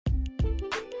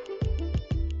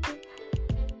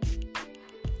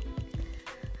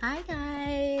Hi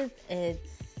guys, it's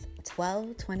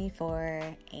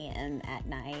 12:24 a.m. at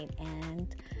night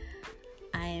and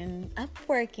I'm up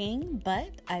working,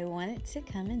 but I wanted to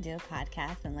come and do a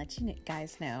podcast and let you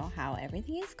guys know how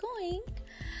everything is going.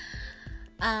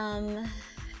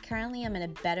 Currently I'm in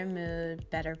a better mood,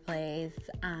 better place.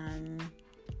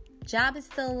 Job is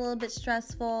still a little bit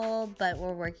stressful, but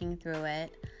we're working through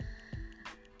it.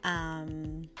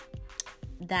 That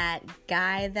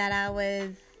guy that I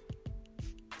was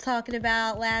talking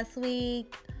about last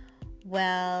week,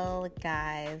 well,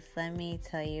 guys, let me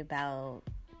tell you about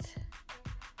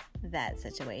that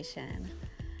situation.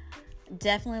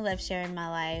 Definitely love sharing my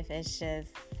life. It's just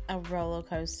a roller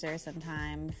coaster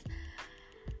sometimes.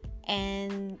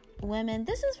 And women,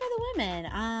 this is for the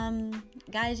women.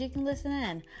 Guys, you can listen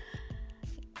in.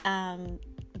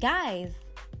 Guys,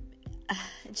 I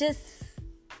just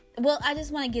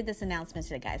want to give this announcement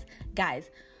to the guys. Guys,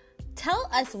 tell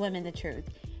us women the truth.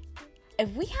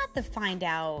 If we have to find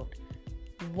out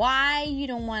why you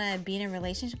don't want to be in a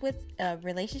relationship with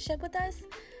us,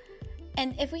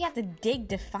 and if we have to dig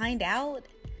to find out,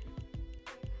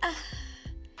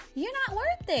 you're not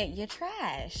worth it. You're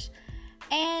trash.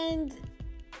 And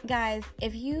guys,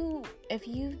 if you've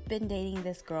been dating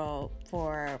this girl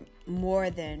for more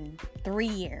than 3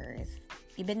 years,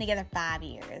 you've been together 5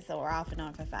 years or off and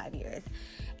on for 5 years,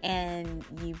 and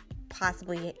you've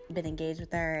possibly been engaged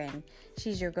with her and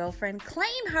she's your girlfriend,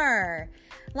 claim her.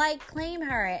 Claim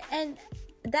her. And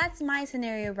that's my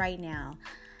scenario right now.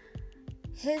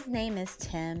 His name is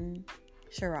Tim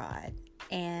Sherrod.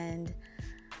 And,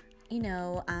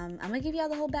 I'm going to give y'all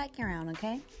the whole background,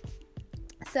 okay?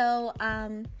 So, I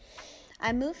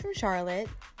moved from Charlotte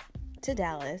to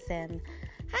Dallas and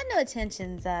had no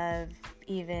intentions of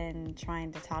even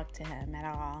trying to talk to him at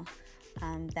all.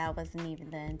 That wasn't even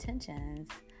the intentions.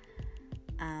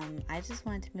 I just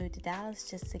wanted to move to Dallas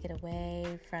just to get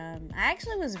away from... I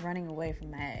actually was running away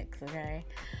from my ex, okay?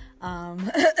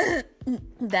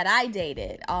 That I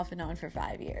dated off and on for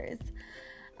 5 years.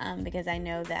 Because I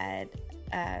know that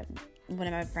one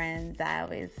of my friends, I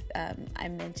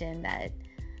mentioned that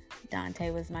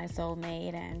Dante was my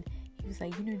soulmate, and he was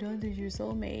like, Dante's your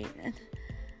soulmate. And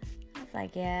I was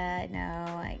like, yeah, I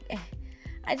know.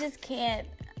 I just can't...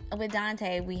 With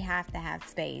Dante, we have to have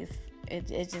space. It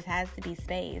just has to be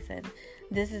space, and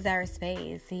this is our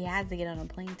space. He has to get on a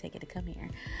plane ticket to come here.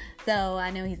 So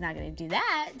I know he's not going to do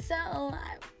that. So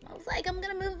I was like, I'm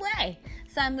going to move away.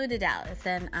 So I moved to Dallas,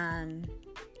 and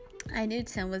I knew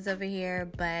Tim was over here,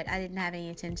 but I didn't have any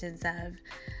intentions of,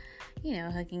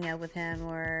 hooking up with him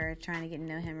or trying to get to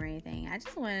know him or anything. I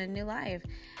just wanted a new life.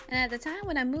 And at the time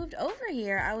when I moved over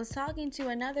here, I was talking to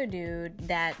another dude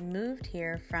that moved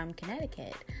here from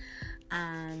Connecticut.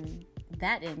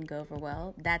 That didn't go over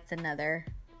well. That's another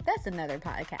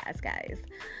podcast, guys.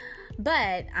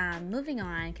 But moving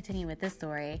on, continuing with this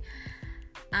story.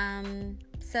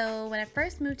 So when I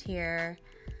first moved here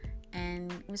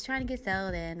and was trying to get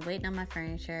settled in, waiting on my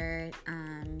furniture,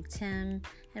 Tim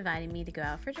invited me to go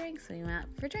out for drinks. So we went out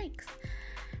for drinks.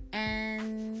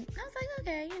 And I was like,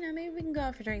 okay, maybe we can go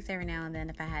out for drinks every now and then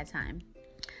if I had time.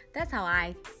 That's how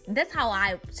I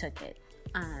took it.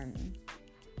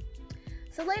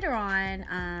 So later on,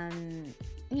 I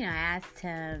asked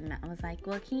him, I was like,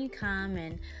 well, can you come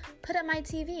and put up my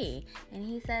TV? And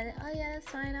he said, oh yeah, that's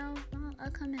fine. I'll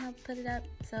come and help put it up.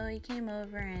 So he came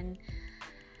over, and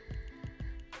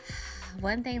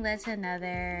one thing led to another,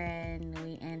 and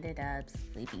we ended up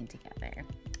sleeping together.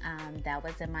 That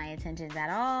wasn't my intentions at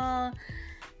all.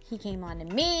 He came on to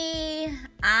me.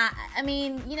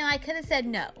 I could have said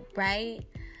no, right?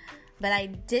 But I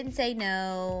didn't say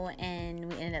no, and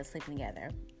we ended up sleeping together.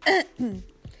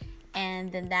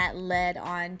 And then that led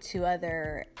on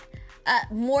to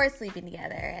more sleeping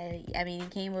together. He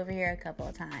came over here a couple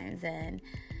of times, and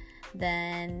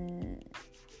then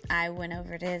I went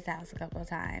over to his house a couple of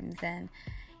times. And,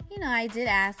 I did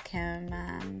ask him,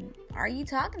 are you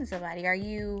talking to somebody? Are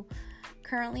you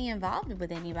currently involved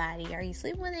with anybody? Are you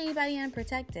sleeping with anybody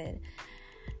unprotected?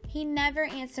 He never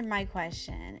answered my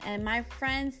question. And my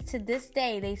friends to this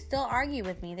day, they still argue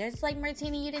with me. They're just like,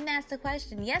 Martina, you didn't ask the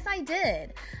question. Yes, I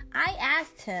did. I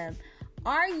asked him,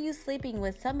 are you sleeping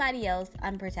with somebody else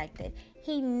unprotected?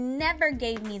 He never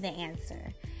gave me the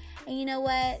answer. And you know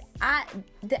what?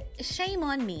 Shame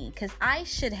on me, because I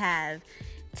should have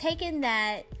taken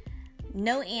that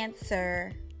no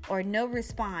answer or no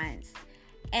response,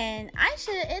 and I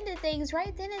should have ended things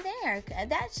right then and there.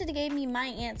 That should have gave me my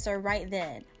answer right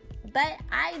then. But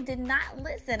I did not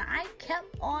listen. I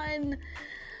kept on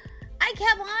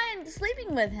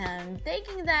sleeping with him,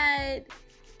 thinking that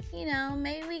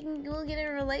maybe we'll get in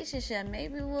a relationship.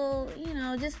 Maybe we'll,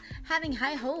 just having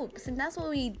high hopes. And that's what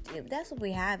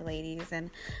we have, ladies. And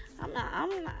I'm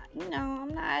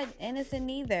not innocent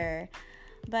either.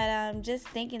 But just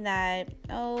thinking that,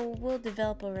 we'll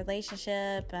develop a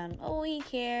relationship. He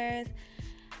cares.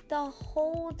 The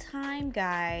whole time,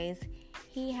 guys,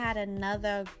 he had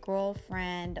another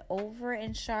girlfriend over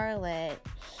in Charlotte,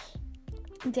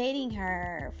 dating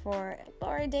her for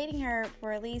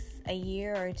at least a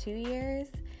year or 2 years.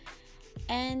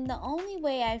 And the only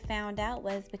way I found out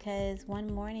was because one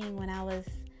morning when I was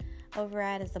over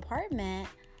at his apartment,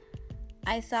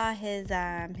 I saw his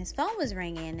phone was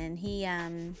ringing, and he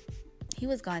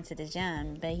was going to the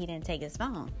gym, but he didn't take his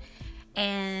phone.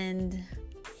 And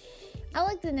I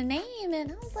looked at the name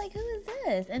and I was like, who is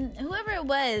this? And whoever it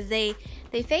was, they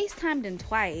FaceTimed him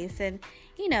twice. And,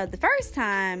 the first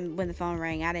time when the phone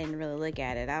rang, I didn't really look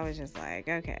at it. I was just like,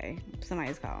 okay,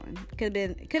 somebody's calling. Could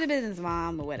have been his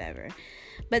mom or whatever.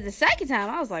 But the second time,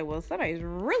 I was like, well, somebody's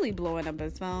really blowing up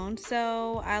his phone.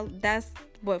 So that's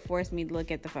what forced me to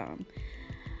look at the phone.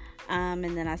 And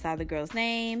then I saw the girl's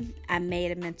name. I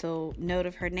made a mental note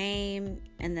of her name.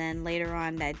 And then later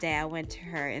on that day, I went to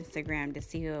her Instagram to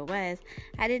see who it was.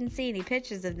 I didn't see any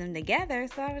pictures of them together.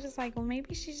 So I was just like, well,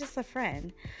 maybe she's just a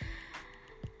friend.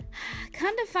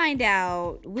 Come to find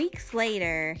out, weeks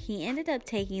later, he ended up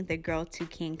taking the girl to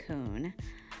Cancun.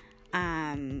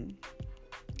 And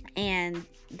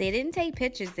they didn't take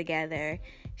pictures together.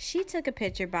 She took a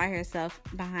picture by herself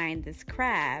behind this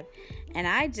crab. And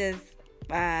I just...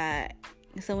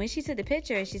 so when she took the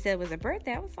picture and she said it was her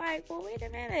birthday, I was like, well, wait a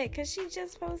minute, because she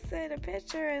just posted a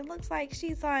picture and it looks like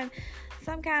she's on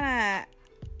some kind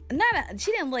of,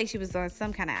 she didn't look like she was on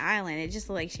some kind of island. It just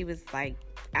looked like she was like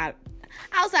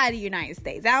outside the United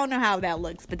States. I don't know how that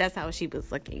looks, but that's how she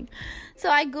was looking. So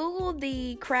I Googled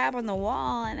the crab on the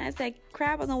wall and I said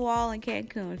crab on the wall in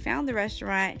Cancun, found the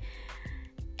restaurant,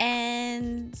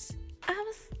 and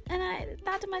I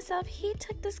thought to myself, he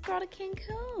took this girl to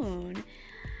Cancun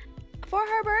for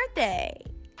her birthday.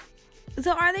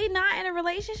 So are they not in a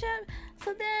relationship?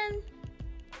 So then,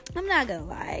 I'm not gonna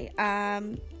lie.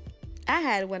 I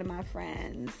had one of my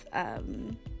friends.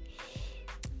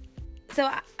 So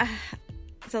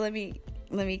let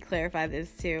me clarify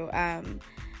this too.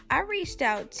 I reached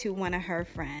out to one of her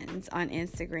friends on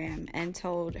Instagram and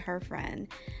told her friend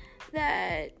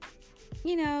that,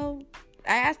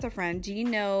 I asked her friend, do you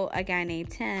know a guy named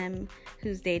Tim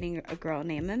who's dating a girl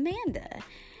named Amanda?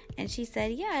 And she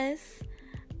said, yes.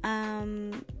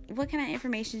 What kind of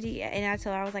information do you... And I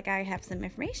told her, I was like, I have some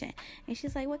information. And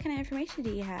she's like, what kind of information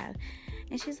do you have?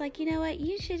 And she's like, you know what?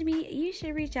 You should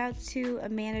reach out to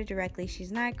Amanda directly.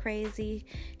 She's not crazy.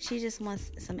 She just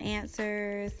wants some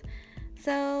answers.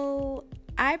 So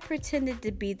I pretended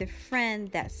to be the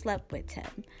friend that slept with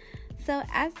Tim. So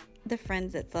as the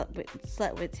friends that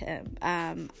slept with him,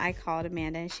 I called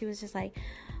Amanda and she was just like,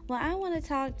 well, I want to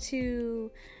talk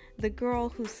to the girl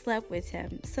who slept with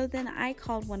him. So then I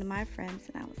called one of my friends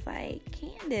and I was like,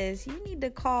 Candace, you need to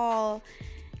call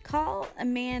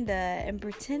Amanda and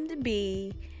pretend to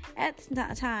be, at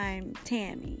the time,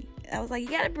 Tammy. I was like, you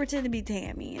got to pretend to be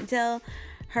Tammy and tell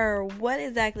her what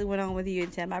exactly went on with you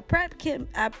and Tim. I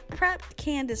prepped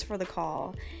Candace for the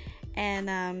call.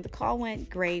 And the call went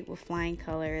great with flying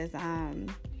colors.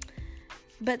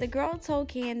 But the girl told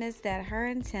Candace that her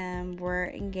and Tim were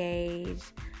engaged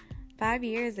 5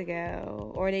 years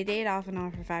ago, or they dated off and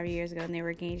on for 5 years ago, and they were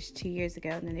engaged 2 years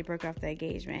ago, and then they broke off the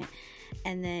engagement.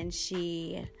 And then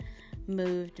she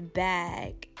moved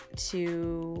back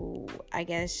to, I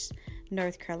guess,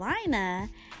 North Carolina.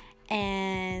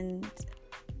 And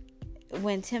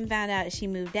when Tim found out she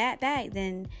moved that back,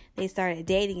 then they started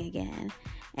dating again.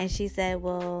 And she said,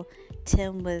 well,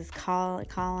 Tim was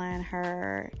calling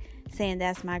her, saying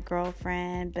that's my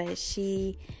girlfriend, but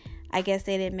I guess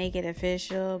they didn't make it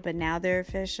official, but now they're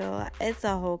official. It's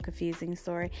a whole confusing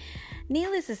story.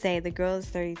 Needless to say, the girl is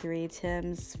 33,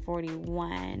 Tim's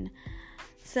 41.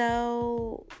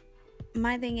 So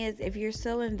my thing is, if you're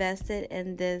so invested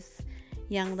in this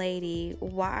young lady,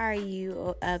 why are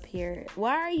you out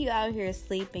here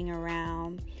sleeping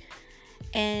around?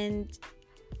 And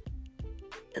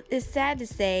it's sad to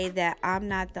say that I'm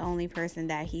not the only person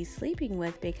that he's sleeping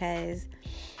with, because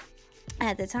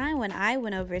at the time when I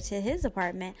went over to his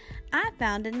apartment, I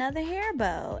found another hair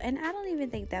bow. And I don't even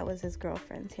think that was his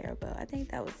girlfriend's hair bow. I think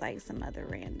that was like some other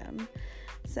random.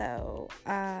 So,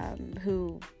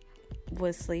 who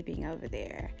was sleeping over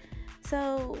there.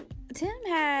 So, Tim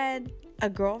had a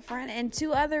girlfriend and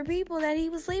 2 other people that he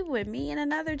was sleeping with, me and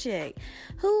another chick,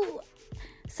 who...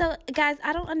 So, guys,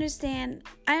 I don't understand.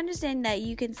 I understand that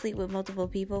you can sleep with multiple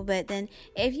people, but then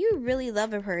if you really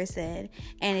love a person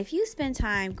and if you spend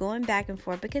time going back and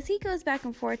forth, because he goes back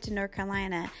and forth to North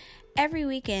Carolina every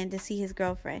weekend to see his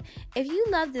girlfriend. If you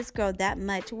love this girl that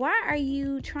much, why are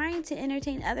you trying to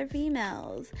entertain other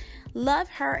females? Love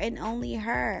her and only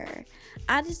her.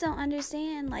 I just don't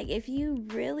understand. Like, if you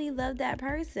really love that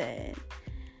person,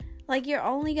 like, you're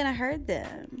only gonna hurt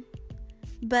them.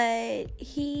 But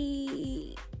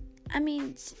I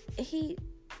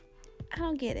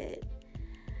don't get it.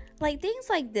 Like, things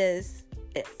like this,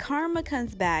 karma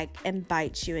comes back and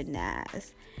bites you in the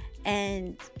ass.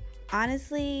 And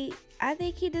honestly, I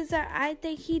think he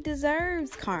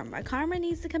deserves karma. Karma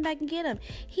needs to come back and get him.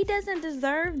 He doesn't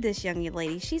deserve this young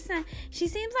lady. She seems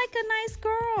like a nice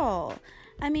girl.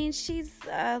 I mean, she's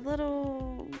a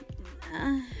little.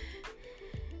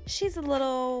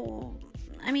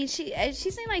 I mean, she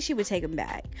seemed like she would take him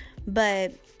back,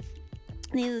 but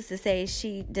needless to say,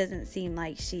 she doesn't seem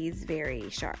like she's very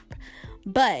sharp.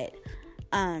 But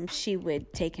she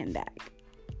would take him back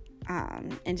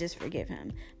and just forgive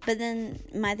him. But then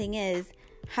my thing is,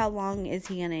 how long is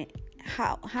he gonna?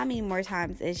 How many more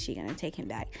times is she gonna take him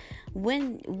back?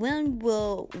 When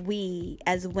will we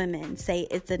as women say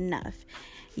it's enough?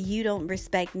 You don't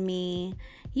respect me.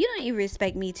 You don't even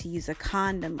respect me to use a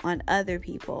condom on other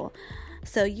people.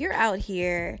 So you're out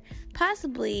here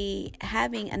possibly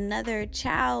having another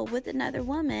child with another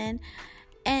woman,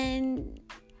 and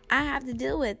I have to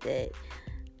deal with it.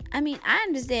 I mean, I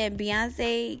understand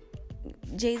Beyonce,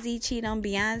 Jay-Z cheated on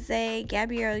Beyonce,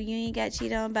 Gabrielle Union got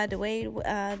cheated on by Dwayne.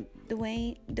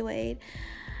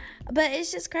 But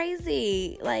it's just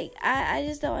crazy. Like, I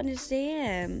just don't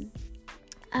understand.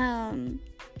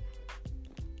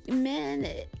 Men,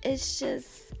 it's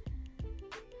just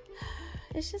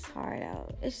hard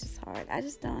out. It's just hard. I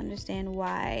just don't understand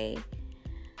why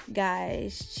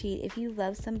guys cheat. If you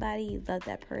love somebody, you love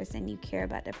that person, you care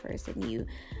about that person, you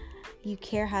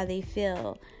care how they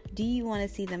feel. Do you want to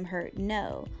see them hurt?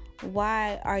 No.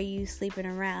 Why are you sleeping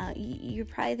around? You're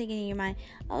probably thinking in your mind,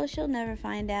 oh, she'll never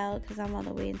find out because I'm all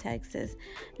the way in Texas.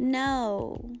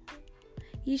 No.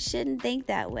 You shouldn't think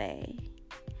that way.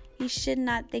 You should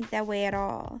not think that way at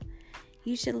all.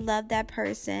 You should love that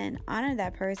person, honor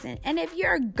that person. And if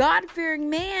you're a God-fearing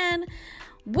man,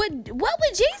 what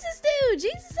would Jesus do?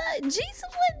 Jesus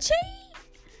would cheat.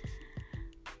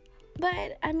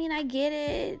 But, I mean, I get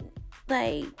it.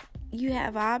 Like, you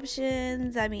have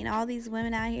options. I mean, all these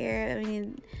women out here, I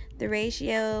mean, the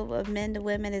ratio of men to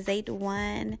women is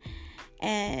 8-1.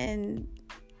 And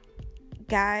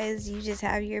guys, you just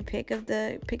have your pick of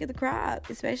the crop,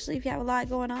 especially if you have a lot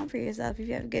going on for yourself. If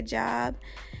you have a good job,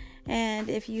 and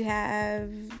if you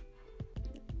have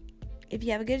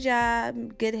a good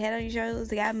job, good head on your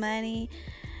shoulders, got money,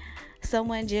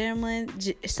 somewhat gentleman,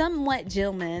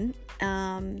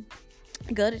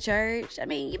 go to church. I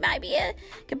mean, you might be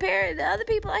compared to other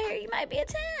people out here, you might be a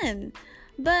 10.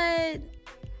 But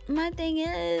my thing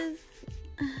is,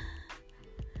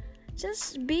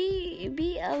 just don't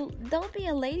be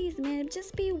a ladies' man.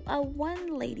 Just be a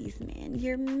one ladies' man.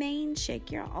 Your main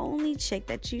chick, your only chick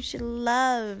that you should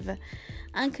love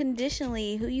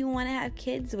unconditionally, who you want to have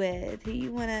kids with, who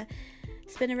you want to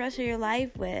spend the rest of your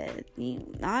life with.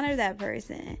 You honor that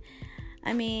person.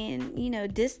 I mean,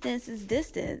 distance is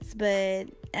distance, but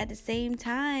at the same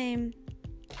time,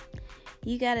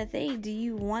 you gotta think, do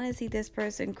you want to see this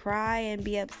person cry and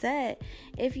be upset?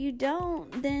 If you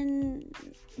don't, then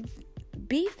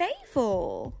be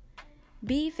faithful.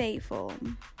 Be faithful.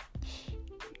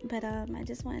 But I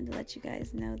just wanted to let you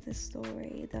guys know the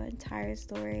story, the entire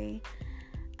story.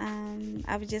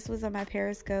 I was on my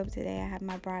Periscope today. I had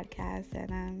my broadcast,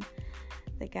 and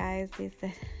the guys, they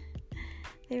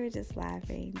were just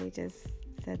laughing. They just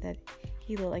said that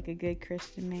he looked like a good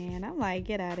Christian man. I'm like,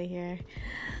 get out of here.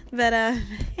 But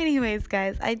anyways,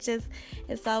 guys,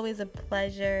 it's always a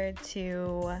pleasure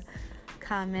to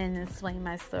come in and swing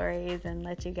my stories and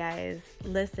let you guys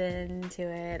listen to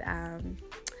it.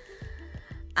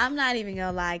 I'm not even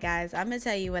gonna lie, guys. I'm gonna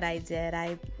tell you what I did.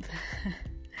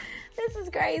 This is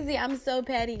crazy. I'm so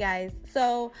petty, guys.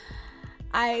 So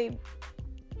on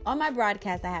my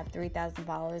broadcast, I have 3,000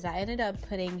 followers. I ended up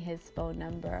putting his phone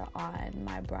number on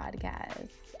my broadcast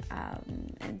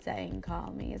and saying,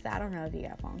 call me. So I don't know if he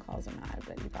got phone calls or not,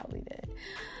 but he probably did.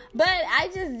 But I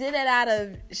just did it out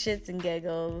of shits and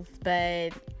giggles.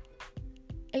 But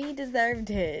he deserved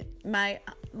it.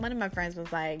 One of my friends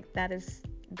was like, that is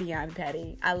beyond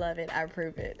petty. I love it. I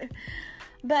approve it.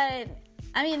 But,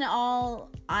 I mean, in all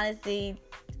honesty,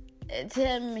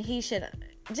 Tim, he should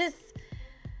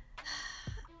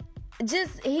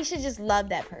just love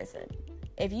that person.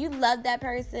 If you love that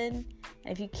person,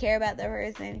 and if you care about that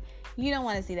person, you don't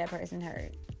want to see that person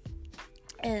hurt.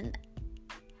 And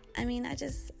I mean, I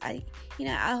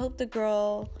hope the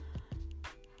girl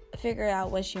figure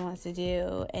out what she wants to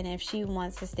do. And if she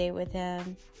wants to stay with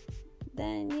him,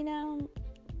 then,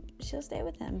 she'll stay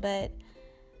with him. But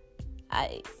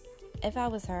if I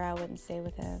was her, I wouldn't stay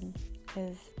with him,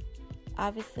 because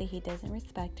obviously he doesn't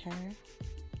respect her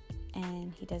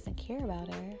and he doesn't care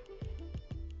about her,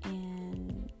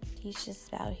 and he's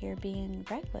just out here being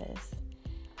reckless.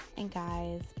 And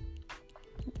guys,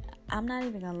 I'm not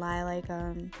even gonna lie,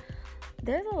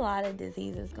 there's a lot of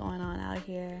diseases going on out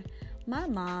here. My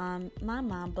mom,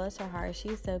 bless her heart,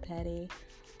 she's so petty.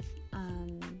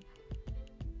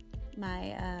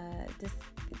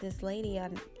 This lady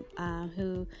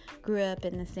who grew up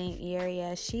in the same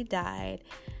area, she died,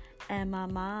 and my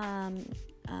mom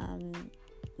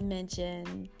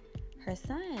mentioned her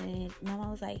son, and my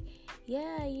mom was like,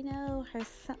 yeah,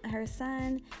 her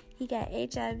son, he got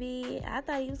HIV. I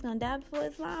thought he was gonna die before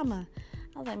his mama.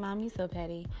 I was like, Mom, you so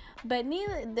petty. But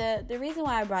the reason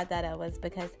why I brought that up was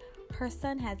because her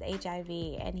son has HIV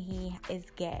and he is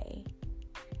gay.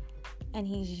 And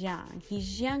he's young.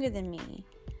 He's younger than me.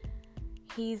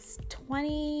 He's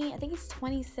 20, I think he's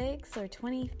 26 or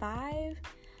 25.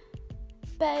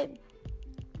 But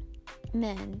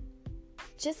men,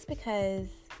 just because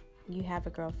you have a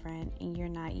girlfriend and you're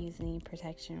not using any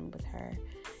protection with her,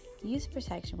 use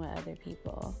protection with other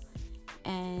people.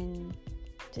 And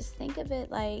just think of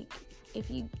it like, if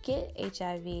you get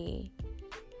HIV,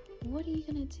 what are you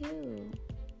gonna do?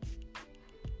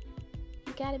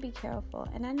 You gotta be careful.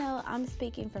 And I know I'm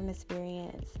speaking from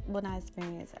experience. Well, not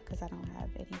experience, because I don't have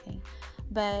anything.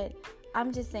 But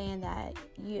I'm just saying that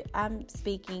I'm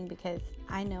speaking because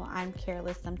I know I'm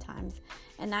careless sometimes,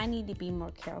 and I need to be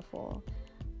more careful.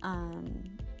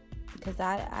 Because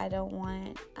I don't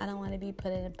want to be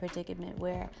put in a predicament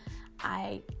where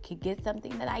I could get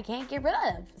something that I can't get rid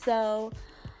of. So,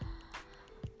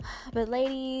 but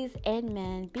ladies and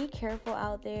men, be careful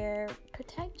out there.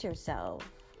 Protect yourself.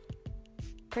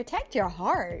 Protect your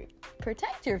heart.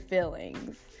 Protect your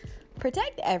feelings.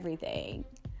 Protect everything.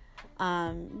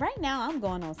 Right now I'm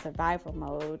going on survival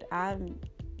mode. I'm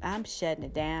shutting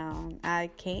it down. I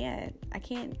can't.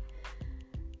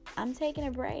 I'm taking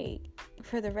a break.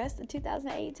 For the rest of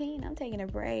 2018, I'm taking a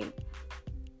break.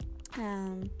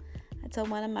 I told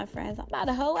one of my friends, I'm about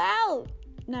to hoe out.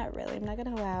 Not really. I'm not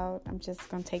going to hoe out. I'm just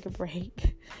going to take a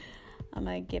break. I'm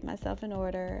going to get myself in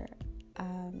order.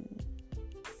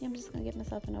 I'm just going to get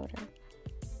myself in order.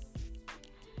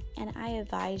 And I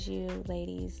advise you,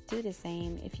 ladies, do the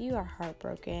same. If you are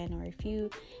heartbroken, or if you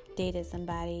dated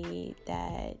somebody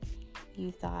that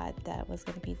you thought that was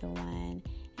going to be the one,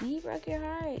 and he broke your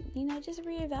heart, just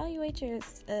reevaluate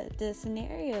the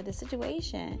scenario, the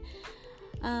situation.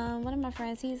 One of my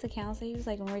friends, he's a counselor. He was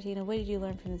like, Martina, what did you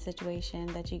learn from the situation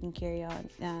that you can carry on,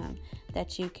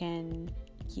 that you can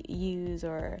use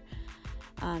or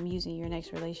use in your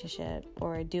next relationship,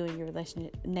 or do in your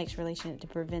next relationship to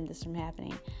prevent this from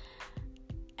happening?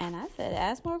 And I said,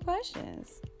 ask more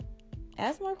questions.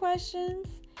 Ask more questions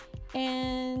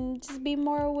and just be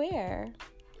more aware.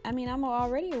 I mean, I'm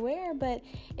already aware, but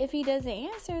if he doesn't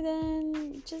answer,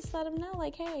 then just let him know,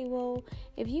 like, hey, well,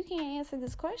 if you can't answer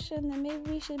this question, then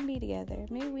maybe we shouldn't be together.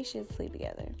 Maybe we should sleep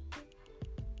together.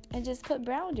 And just put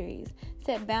boundaries.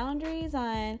 Set boundaries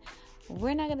on,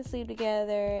 we're not going to sleep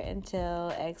together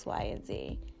until X, Y, and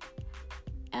Z.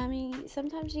 I mean,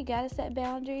 sometimes you got to set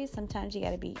boundaries. Sometimes you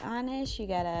got to be honest. You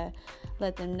got to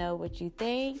let them know what you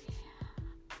think.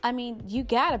 I mean, you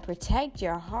got to protect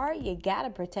your heart. You got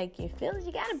to protect your feelings.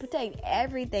 You got to protect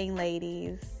everything,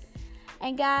 ladies.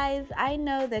 And guys, I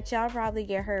know that y'all probably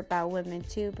get hurt by women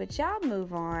too, but y'all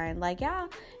move on. Like, y'all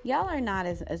are not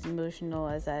as emotional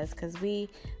as us, because we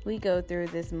go through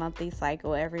this monthly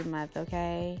cycle every month,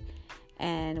 okay?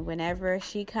 And whenever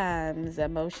she comes,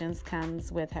 emotions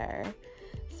comes with her.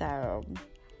 So,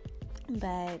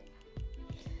 but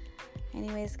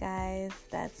anyways, guys,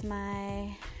 that's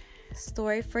my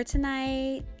story for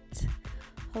tonight.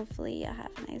 Hopefully you'll have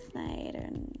a nice night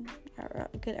or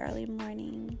a good early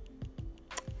morning.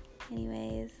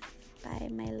 Anyways, bye,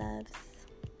 my loves.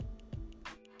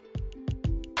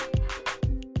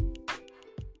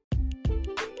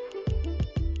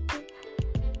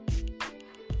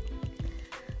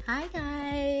 Hi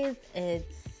guys,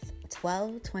 it's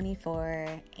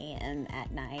 12:24 a.m.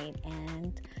 at night,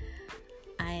 and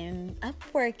I'm up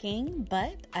working,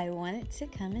 but I wanted to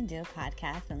come and do a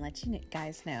podcast and let you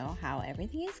guys know how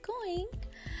everything is going.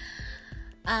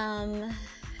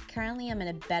 Currently I'm in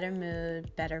a better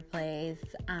mood, better place.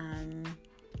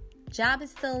 Job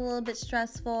is still a little bit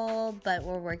stressful, but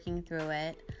we're working through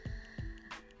it.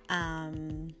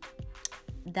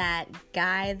 That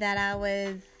guy that I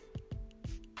was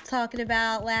talking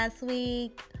about last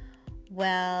week,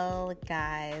 well,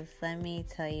 guys, let me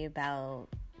tell you about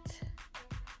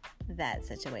that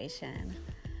situation.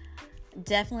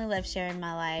 Definitely love sharing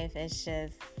my life. It's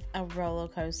just a roller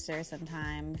coaster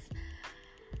sometimes.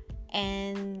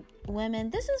 And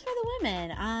women, this is for the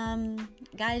women.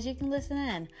 Guys, you can listen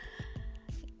in.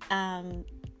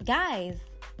 Guys,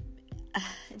 I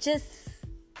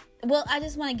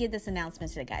just want to give this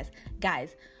announcement to the guys.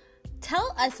 Guys,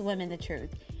 tell us women the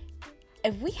truth.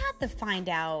 If we have to find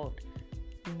out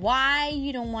why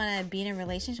you don't want to be in a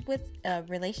relationship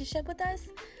with us,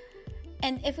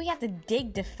 and if we have to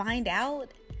dig to find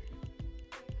out,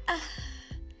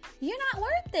 you're not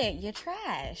worth it. You're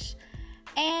trash.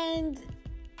 And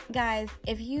guys,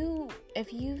 if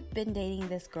you've been dating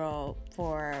this girl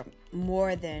for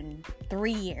more than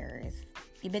 3 years,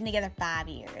 you've been together 5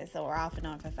 years, or off and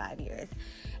on for 5 years,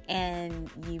 and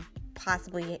you've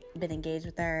possibly been engaged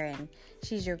with her and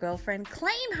she's your girlfriend,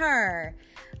 claim her.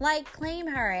 Claim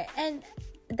her. And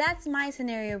that's my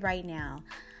scenario right now.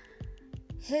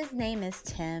 His name is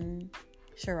Tim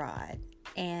Sherrod.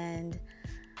 And,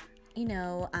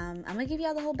 I'm going to give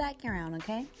y'all the whole background,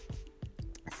 okay?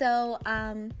 So,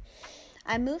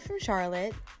 I moved from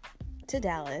Charlotte to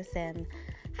Dallas and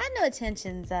had no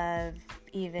intentions of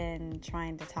even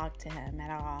trying to talk to him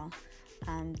at all.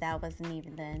 That wasn't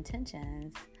even the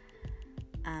intentions.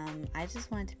 I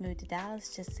just wanted to move to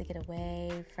Dallas just to get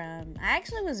away from... I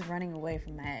actually was running away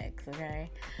from my ex, okay?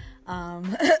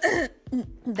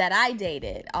 That I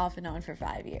dated off and on for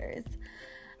 5 years.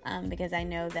 Because I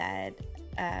know that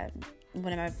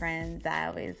one of my friends,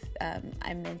 I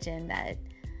mentioned that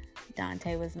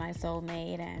Dante was my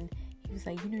soulmate, and he was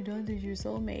like, Dante's your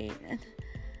soulmate. And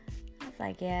I was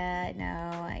like, yeah, no,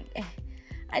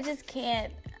 I just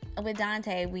can't. With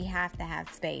Dante, we have to have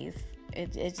space.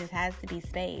 It just has to be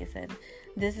space, and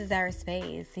this is our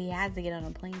space. He has to get on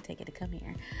a plane ticket to come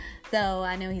here. So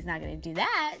I know he's not going to do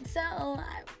that. So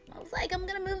I was like, I'm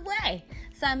going to move away.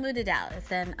 So I moved to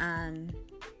Dallas, and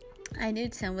I knew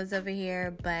Tim was over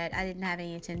here, but I didn't have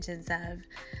any intentions of,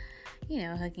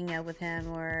 hooking up with him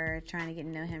or trying to get to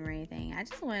know him or anything. I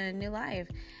just wanted a new life.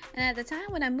 And at the time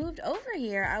when I moved over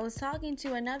here, I was talking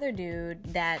to another dude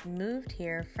that moved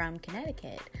here from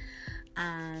Connecticut.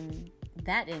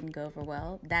 That didn't go over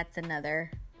well. That's another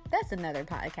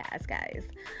podcast, guys.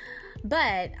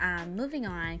 But moving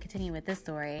on, continuing with this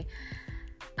story.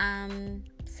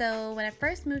 So when I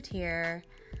first moved here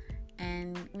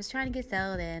and was trying to get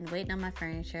settled in, waiting on my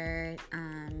furniture,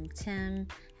 Tim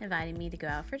invited me to go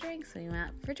out for drinks. So we went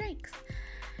out for drinks.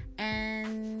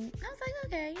 And I was like,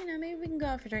 okay, maybe we can go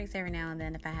out for drinks every now and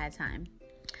then if I had time.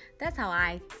 That's how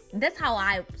I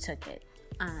took it.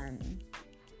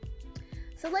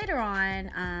 So later on,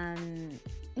 I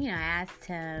asked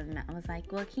him, I was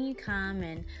like, well, can you come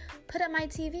and put up my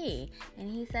TV? And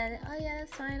he said, oh yeah,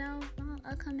 that's fine.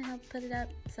 I'll come and help put it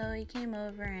up. So he came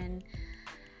over, and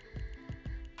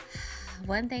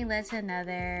one thing led to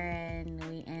another, and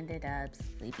we ended up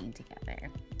sleeping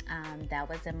together. That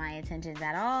wasn't my intentions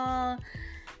at all.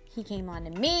 He came on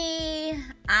to me.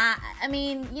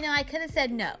 I could have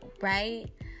said no, right?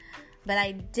 But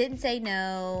I didn't say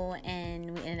no,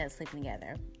 and we ended up sleeping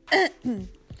together.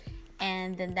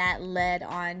 And then that led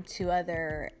on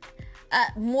to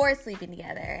more sleeping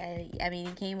together. He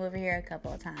came over here a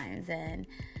couple of times, and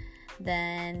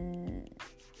then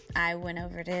I went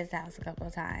over to his house a couple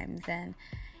of times. And,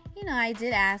 I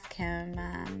did ask him,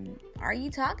 are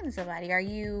you talking to somebody? Are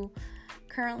you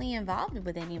currently involved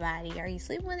with anybody? Are you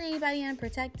sleeping with anybody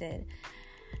unprotected?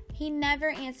 He never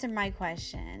answered my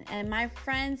question. And my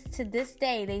friends to this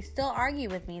day, they still argue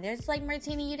with me. They're just like,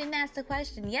 Martina, you didn't ask the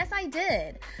question. Yes, I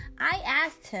did. I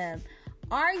asked him,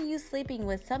 are you sleeping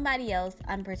with somebody else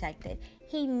unprotected?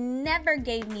 He never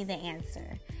gave me the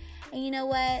answer. And you know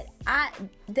what?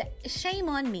 Shame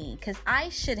on me, because I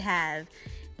should have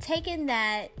taken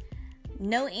that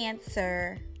no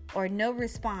answer or no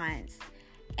response,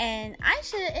 and I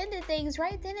should have ended things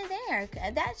right then and there.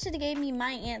 That should have gave me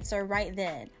my answer right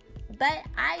then. But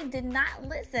I did not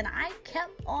listen. I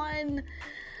kept on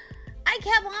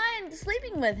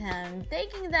sleeping with him,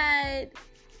 thinking that,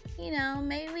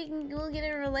 maybe we'll get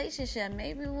in a relationship.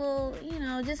 Maybe we'll,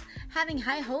 just having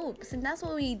high hopes. And that's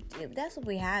what we do. That's what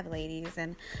we have, ladies.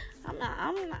 And I'm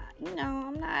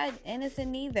not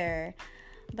innocent either.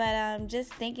 But I'm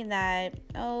just thinking that,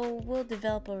 we'll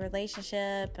develop a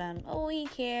relationship. He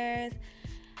cares.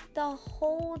 the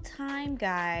whole time,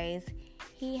 guys,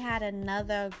 he had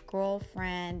another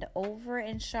girlfriend over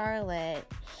in Charlotte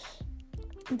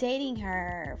dating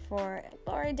her for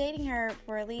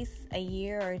at least a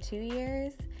year or 2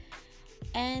 years.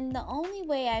 And the only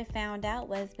way I found out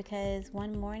was because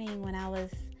one morning when I was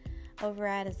over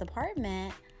at his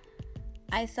apartment,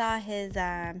 I saw his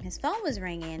phone was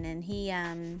ringing, and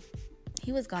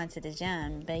he was going to the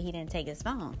gym, but he didn't take his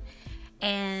phone.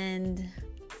 And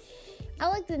I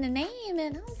looked at the name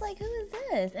and I was like, who is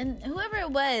this? And whoever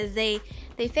it was, they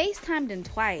FaceTimed him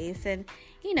twice. And,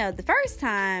 you know, the first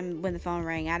time when the phone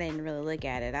rang, I didn't really look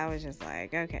at it. I was just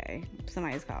like, okay,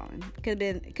 somebody's calling. Could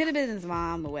have been his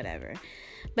mom or whatever.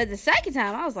 But the second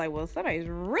time, I was like, well, somebody's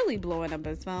really blowing up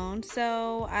his phone.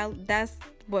 So that's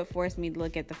what forced me to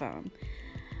look at the phone.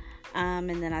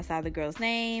 And then I saw the girl's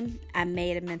name. I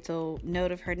made a mental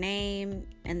note of her name.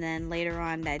 And then later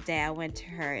on that day, I went to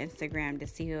her Instagram to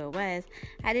see who it was.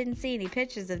 I didn't see any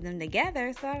pictures of them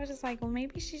together. So I was just like, well,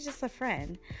 maybe she's just a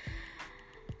friend.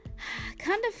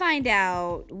 Come to find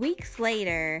out, weeks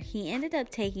later, he ended up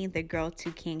taking the girl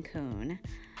to Cancun.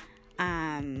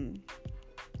 And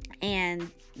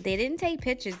they didn't take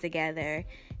pictures together.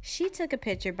 She took a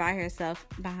picture by herself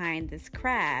behind this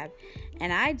crab.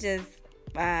 And I just...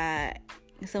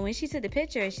 so when she took the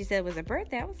picture and she said it was her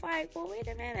birthday, I was like, well, wait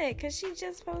a minute, because she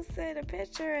just posted a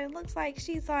picture and it looks like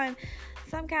she's on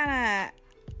some kind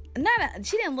of,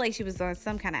 she didn't look like she was on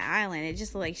some kind of island. It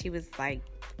just looked like she was like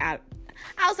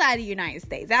outside the United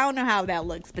States. I don't know how that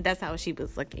looks, but that's how she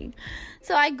was looking.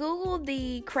 So I Googled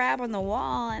the crab on the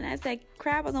wall and I said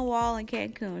crab on the wall in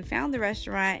Cancun, found the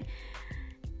restaurant,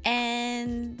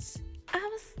 and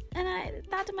I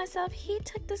thought to myself, he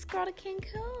took this girl to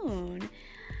Cancun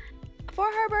for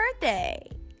her birthday.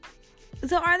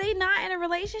 So are they not in a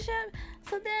relationship?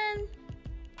 So then,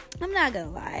 I'm not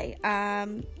gonna lie.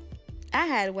 I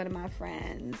had one of my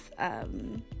friends.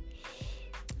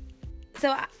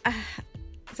 So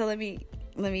let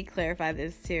me clarify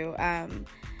this too.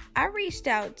 I reached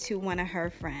out to one of her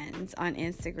friends on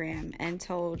Instagram and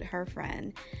told her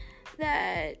friend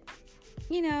that,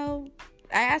 you know,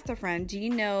 I asked her friend, do you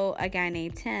know a guy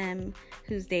named Tim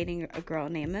who's dating a girl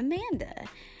named Amanda?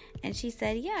 And she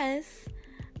said, yes.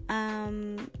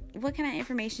 What kind of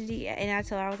information do you... And I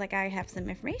told her, I was like, I have some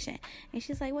information. And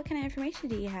she's like, what kind of information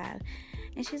do you have?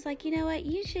 And she's like, you know what?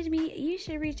 You should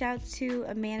reach out to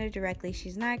Amanda directly.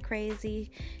 She's not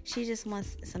crazy. She just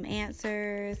wants some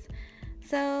answers.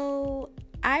 So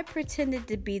I pretended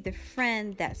to be the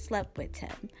friend that slept with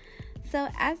Tim. So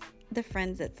as the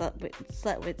friends that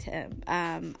slept with him,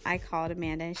 I called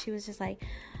Amanda and she was just like,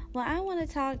 well, I want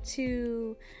to talk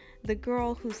to the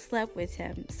girl who slept with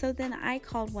him. So then I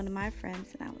called one of my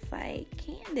friends and I was like,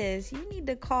 Candace, you need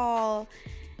to call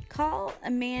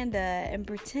Amanda and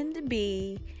pretend to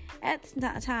be, at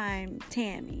the time,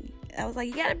 Tammy. I was like,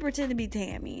 you gotta pretend to be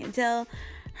Tammy and tell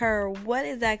her what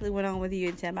exactly went on with you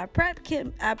and Tim. I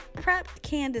prepped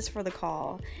Candace for the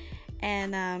call.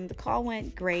 And the call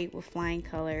went great with flying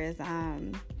colors.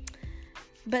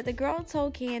 But the girl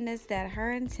told Candace that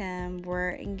her and Tim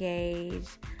were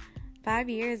engaged 5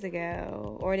 years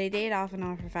ago. Or they dated off and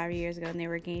on for 5 years ago. And they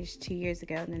were engaged 2 years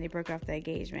ago. And then they broke off the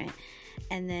engagement.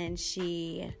 And then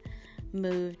she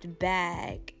moved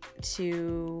back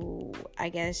to, I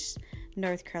guess,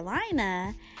 North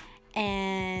Carolina.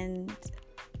 And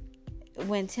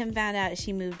when Tim found out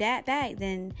she moved that back,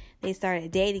 then they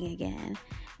started dating again.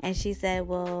 And she said,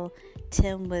 well,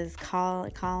 Tim was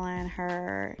calling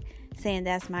her, saying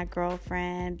that's my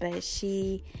girlfriend. But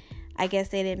I guess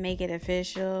they didn't make it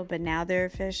official, but now they're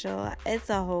official.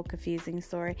 It's a whole confusing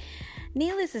story.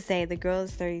 Needless to say, the girl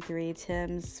is 33,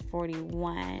 Tim's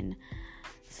 41.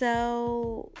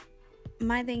 So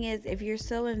my thing is, if you're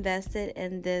so invested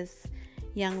in this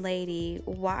young lady,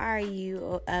 why are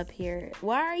you out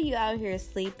here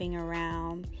sleeping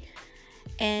around?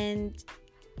 And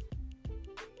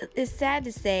it's sad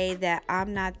to say that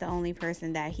I'm not the only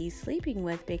person that he's sleeping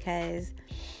with, because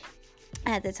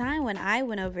at the time when I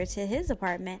went over to his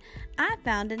apartment, I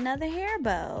found another hair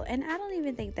bow. And I don't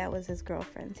even think that was his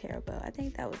girlfriend's hair bow. I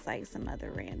think that was like some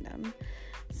other random.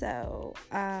 So,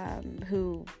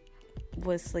 who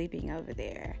was sleeping over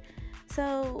there.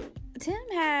 So, Tim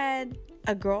had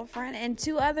a girlfriend and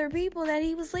 2 other people that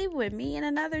he was sleeping with, me and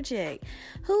another chick.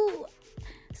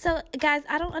 So, guys,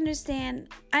 I don't understand.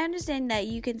 I understand that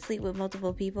you can sleep with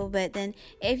multiple people, but then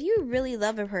if you really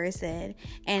love a person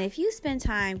and if you spend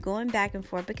time going back and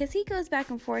forth, because he goes back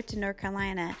and forth to North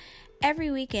Carolina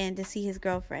every weekend to see his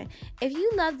girlfriend. If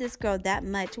you love this girl that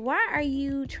much, why are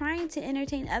you trying to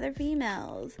entertain other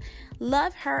females?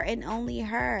 Love her and only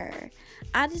her.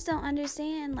 I just don't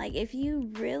understand. Like, if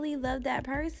you really love that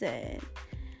person,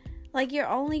 like, you're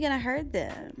only gonna hurt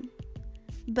them.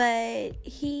 But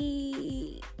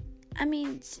I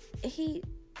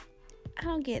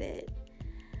don't get it.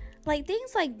 Like,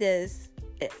 things like this,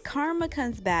 karma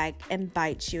comes back and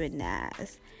bites you in the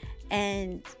ass.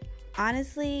 And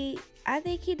honestly, I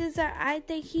think he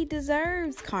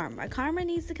deserves karma. Karma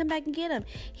needs to come back and get him.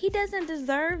 He doesn't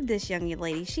deserve this young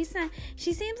lady. She seems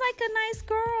like a nice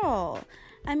girl.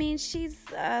 I mean, she's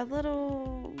a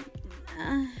little.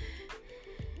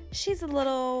 She seemed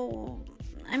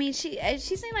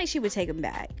like she would take him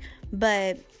back,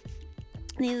 but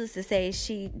needless to say,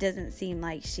 she doesn't seem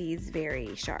like she's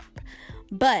very sharp.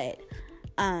 But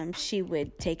she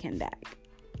would take him back.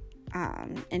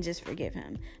 And just forgive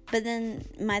him. But then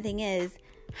my thing is,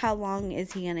 how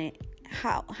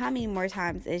many more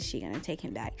times is she gonna take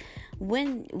him back?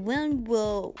 When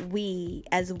will we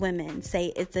as women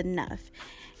say it's enough?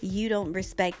 You don't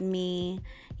respect me.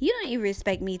 You don't even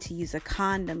respect me to use a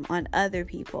condom on other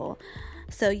people.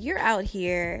 So you're out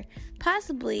here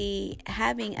possibly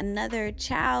having another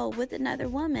child with another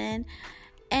woman,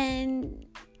 and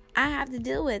I have to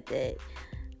deal with it.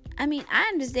 I mean, I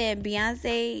understand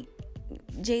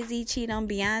Jay-Z cheated on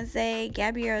Beyonce.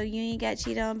 Gabrielle Union got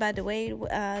cheated on by Dwayne.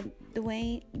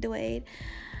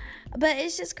 But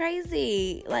it's just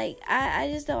crazy. Like, I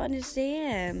just don't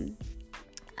understand.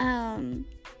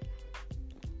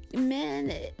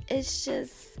 Men, it's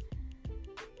just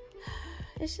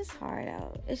hard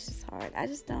out. It's just hard. I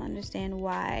just don't understand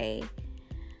why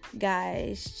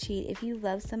guys cheat. If you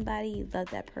love somebody, you love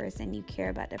that person, you care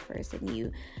about that person,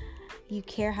 you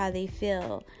care how they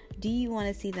feel. Do you want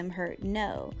to see them hurt?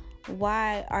 No.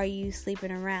 Why are you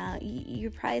sleeping around?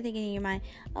 You're probably thinking in your mind,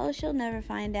 oh, she'll never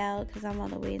find out because I'm all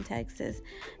the way in Texas.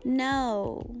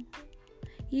 No.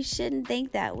 You shouldn't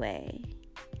think that way.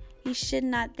 You should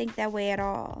not think that way at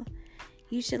all.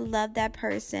 You should love that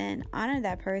person, honor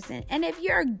that person. And if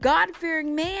you're a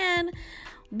God-fearing man,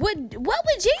 what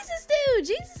would Jesus do?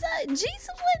 Jesus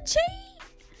wouldn't cheat.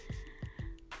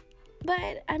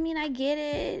 But, I mean, I get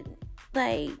it.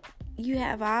 Like, you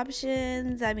have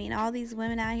options. I mean, all these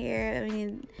women out here, I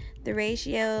mean, the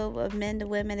ratio of men to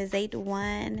women is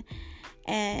 8-1.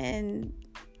 And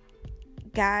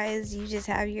guys, you just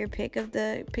have your pick of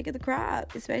the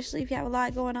crop, especially if you have a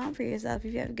lot going on for yourself.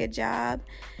 If you have a good job,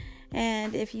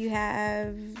 and if you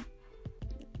have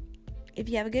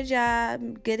a good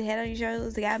job, good head on your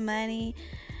shoulders, got money,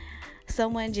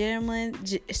 somewhat gentleman,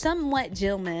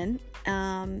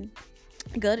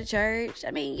 go to church.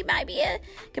 I mean, you might be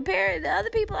compared to other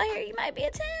people out here, you might be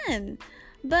a 10.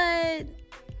 But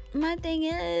my thing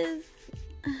is,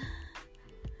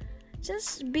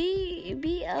 just don't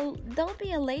be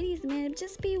a ladies' man.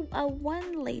 Just be a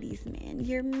one ladies' man.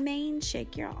 Your main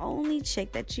chick, your only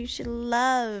chick that you should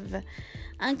love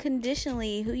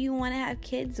unconditionally, who you want to have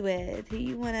kids with, who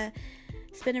you want to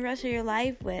spend the rest of your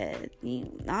life with.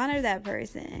 You honor that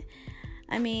person.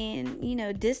 I mean,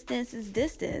 distance is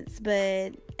distance,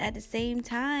 but at the same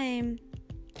time,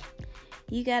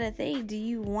 you gotta think, do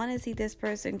you want to see this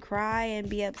person cry and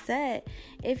be upset?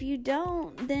 If you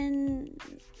don't, then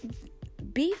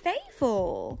be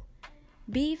faithful.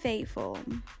 Be faithful.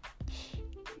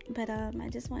 But I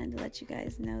just wanted to let you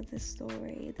guys know the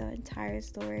story, the entire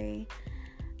story.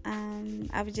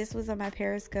 I was on my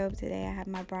Periscope today. I had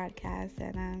my broadcast,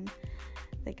 and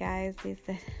the guys,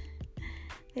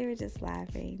 they were just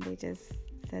laughing. They just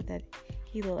said that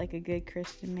he looked like a good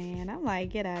Christian man. I'm like,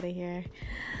 get out of here.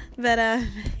 But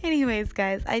anyways,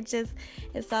 guys,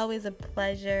 it's always a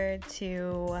pleasure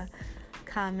to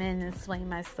come in and swing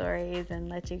my stories and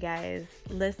let you guys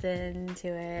listen to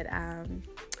it.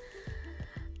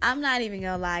 I'm not even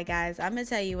gonna lie, guys. I'm gonna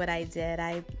tell you what I did.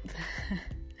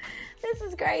 This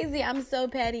is crazy. I'm so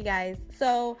petty, guys.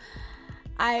 So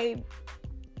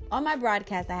on my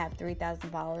broadcast, I have 3,000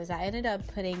 followers. I ended up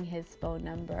putting his phone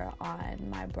number on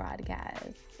my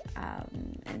broadcast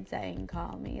and saying,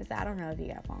 call me. So I don't know if he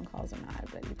got phone calls or not,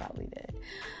 but he probably did.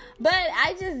 But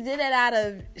I just did it out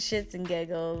of shits and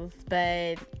giggles.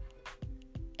 But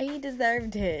he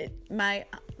deserved it.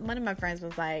 One of my friends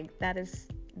was like, that is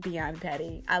beyond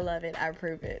petty. I love it. I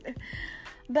approve it.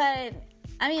 But,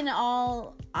 I mean, in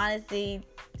all honesty,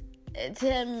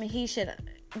 Tim, he should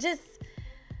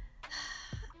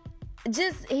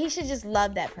just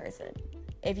love that person.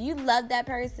 If you love that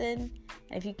person,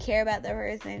 and if you care about that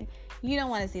person, you don't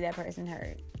want to see that person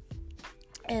hurt.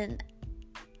 And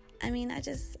I mean, I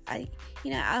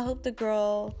hope the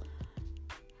girl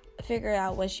figure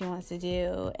out what she wants to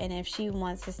do. And if she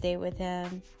wants to stay with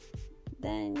him,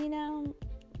 then,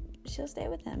 she'll stay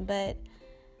with him. But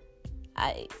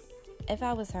if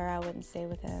I was her, I wouldn't stay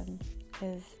with him,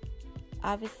 because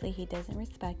obviously he doesn't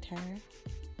respect her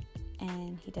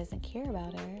and he doesn't care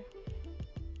about her,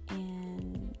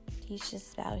 and he's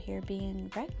just out here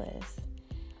being reckless.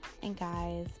 And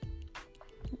guys,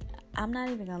 I'm not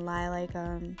even gonna lie, like,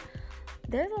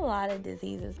 there's a lot of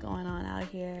diseases going on out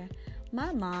here.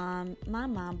 My mom,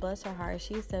 bless her heart,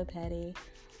 she's so petty.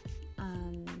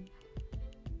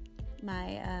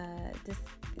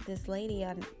 This lady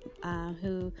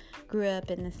who grew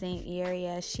up in the same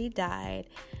area, she died,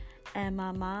 and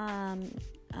my mom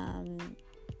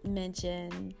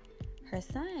mentioned her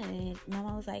son, and my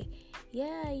mom was like,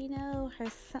 yeah,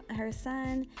 her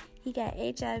son, he got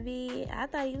HIV. I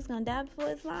thought he was gonna die before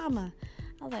his mama.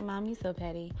 I was like, Mom, you so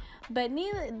petty. But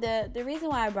the reason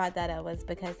why I brought that up was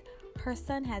because her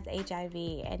son has HIV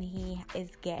and he is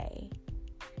gay.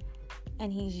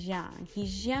 And he's young.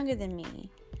 He's younger than me.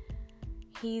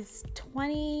 He's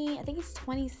 20, I think he's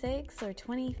 26 or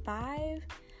 25.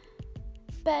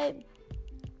 But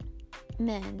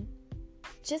men,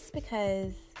 just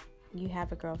because you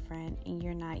have a girlfriend and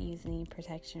you're not using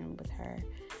protection with her,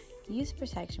 use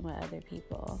protection with other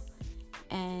people.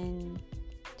 And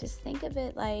just think of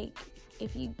it like,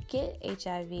 if you get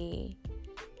HIV,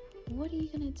 what are you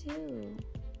going to do?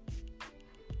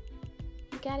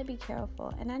 You got to be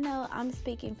careful. And I know I'm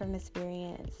speaking from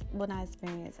experience. Well, not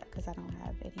experience, because I don't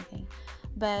have anything.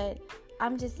 But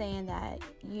I'm just saying that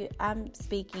I'm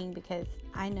speaking because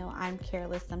I know I'm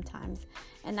careless sometimes.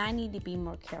 And I need to be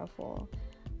more careful.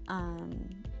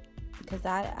 Because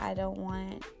I don't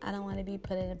want to be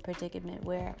put in a predicament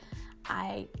where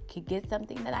I could get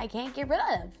something that I can't get rid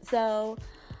of. So,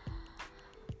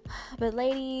 but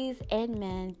ladies and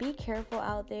men, be careful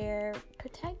out there.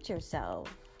 Protect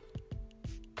yourself.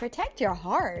 Protect your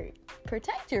heart.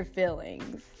 Protect your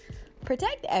feelings.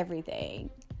 Protect everything.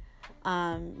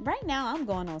 Right now I'm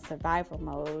going on survival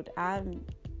mode.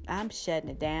 I'm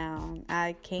shutting it down.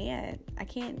 I can't.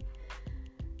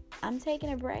 I'm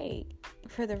taking a break.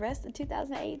 For the rest of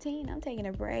 2018, I'm taking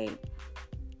a break.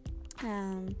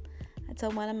 I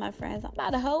told one of my friends, I'm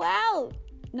about to hoe out.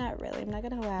 Not really. I'm not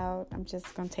going to hoe out. I'm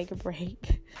just going to take a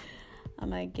break. I'm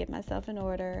going to get myself in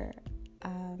order.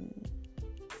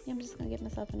 I'm just going to get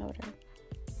myself in order.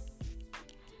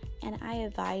 And I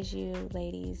advise you,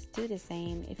 ladies, do the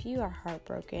same. If you are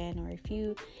heartbroken, or if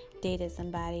you dated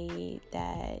somebody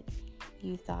that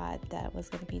you thought that was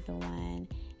going to be the one,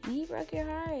 and he broke your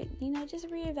heart, just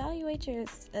reevaluate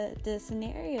the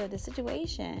scenario, the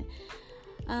situation.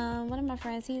 One of my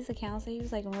friends, he's a counselor. He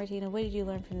was like, Martina, what did you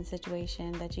learn from the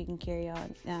situation that you can carry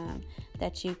on,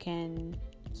 that you can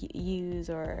use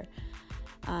or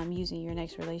use in your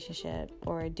next relationship,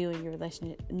 or do in your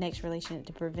next relationship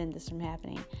to prevent this from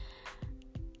happening?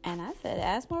 And I said,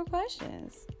 ask more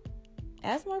questions.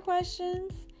 Ask more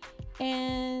questions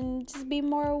and just be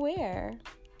more aware.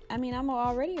 I mean, I'm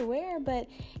already aware, but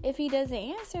if he doesn't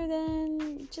answer,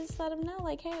 then just let him know,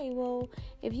 like, hey, well,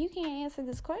 if you can't answer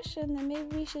this question, then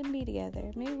maybe we shouldn't be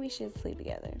together. Maybe we should sleep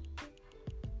together.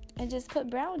 And just put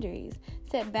boundaries.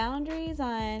 Set boundaries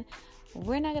on,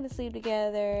 we're not going to sleep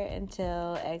together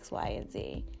until X, Y, and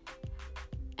Z.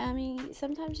 I mean,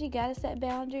 sometimes you got to set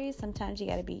boundaries. Sometimes you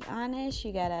got to be honest.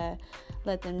 You got to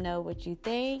let them know what you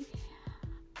think.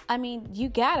 I mean, you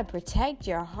got to protect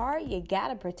your heart. You got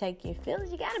to protect your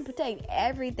feelings. You got to protect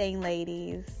everything,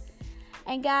 ladies.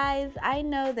 And guys, I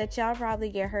know that y'all probably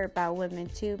get hurt by women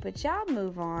too, but y'all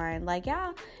move on. Like,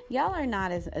 y'all are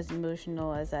not as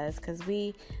emotional as us, because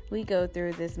we go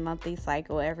through this monthly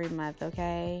cycle every month,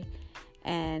 okay?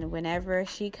 And whenever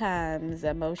she comes,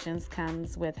 emotions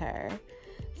comes with her.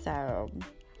 So,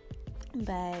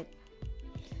 but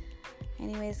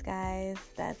anyways, guys,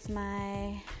 that's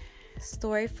my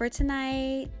story for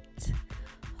tonight.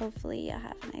 Hopefully y'all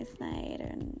have a nice night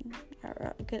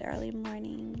or a good early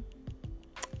morning.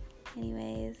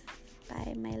 Anyways,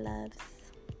 bye, my loves.